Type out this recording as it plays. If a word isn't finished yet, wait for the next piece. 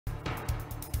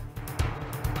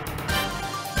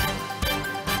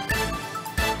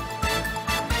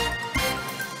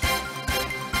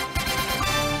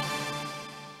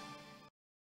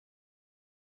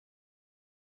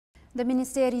De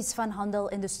ministeries van Handel,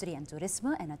 Industrie en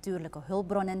Toerisme en Natuurlijke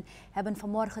Hulpbronnen hebben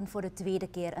vanmorgen voor de tweede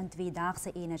keer een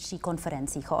tweedaagse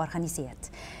energieconferentie georganiseerd.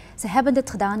 Ze hebben dit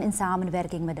gedaan in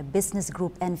samenwerking met de Business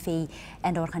Group NV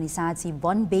en de organisatie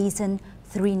One Basin,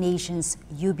 Three Nations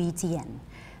UBTN.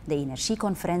 De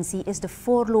energieconferentie is de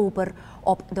voorloper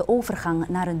op de overgang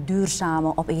naar een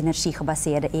duurzame op energie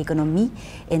gebaseerde economie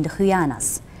in de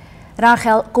Guyana's.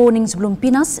 Rachel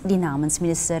Koningsbloem-Pinas, die namens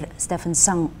minister Stephen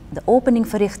Sang de opening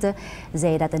verrichtte,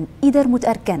 zei dat een ieder moet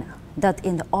erkennen dat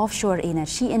in de offshore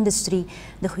energie-industrie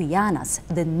de Guyana's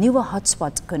de nieuwe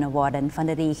hotspot kunnen worden van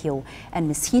de regio en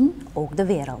misschien ook de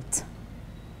wereld.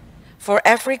 For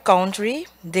every country,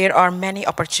 there are many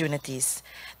opportunities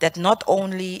that not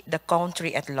only the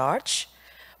country at large,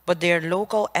 but their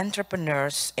local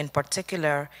entrepreneurs in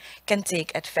particular can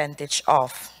take advantage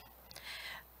of.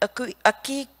 A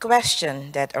key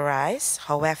question that arises,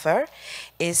 however,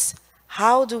 is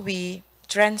how do we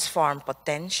transform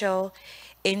potential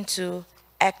into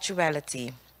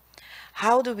actuality?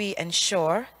 How do we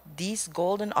ensure these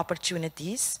golden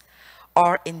opportunities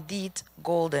are indeed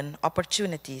golden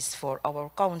opportunities for our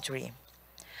country?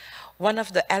 One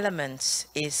of the elements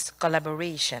is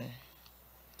collaboration.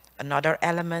 Another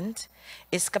element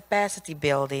is capacity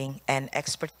building and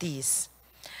expertise.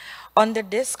 Under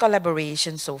this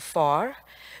collaboration so far,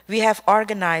 we have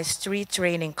organized 3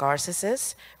 training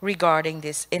courses regarding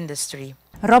this industry.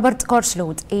 Robert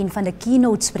Korsloot, een van de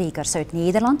keynote-sprekers uit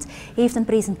Nederland, heeft een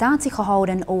presentatie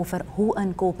gehouden over hoe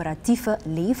een coöperatieve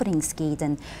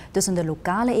leveringsketen tussen de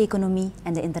lokale economie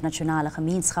en de internationale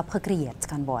gemeenschap gecreëerd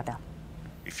kan worden.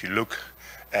 If you look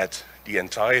at the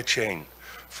entire chain,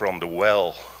 from the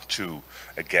well to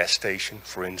a gas station,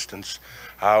 for instance,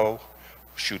 how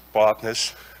should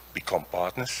partners become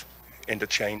partners in the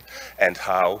chain, and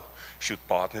how should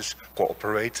partners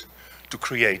cooperate to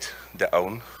create their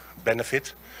own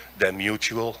benefit, their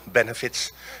mutual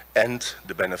benefits, and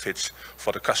the benefits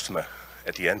for the customer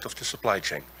at the end of the supply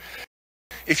chain.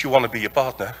 If you want to be a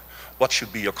partner, what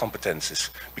should be your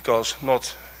competences? Because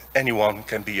not anyone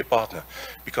can be a partner,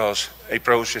 because a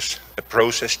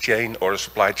process chain or a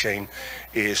supply chain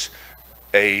is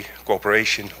a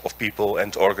cooperation of people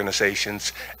and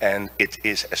organizations, and it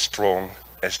is as strong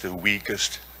as the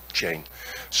weakest chain.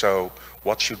 So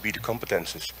what should be the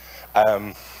competences?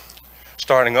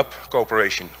 Starting up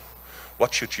cooperation,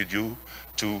 what should you do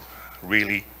to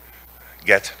really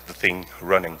get the thing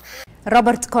running?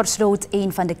 Robert Korsloot,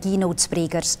 een van de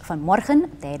keynote-sprekers van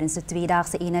morgen tijdens de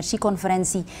tweedaagse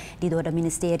energieconferentie die door de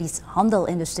ministeries Handel,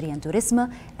 Industrie en Toerisme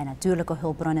en Natuurlijke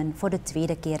Hulpbronnen voor de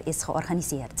tweede keer is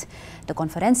georganiseerd. De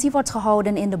conferentie wordt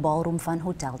gehouden in de ballroom van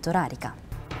Hotel Torarica.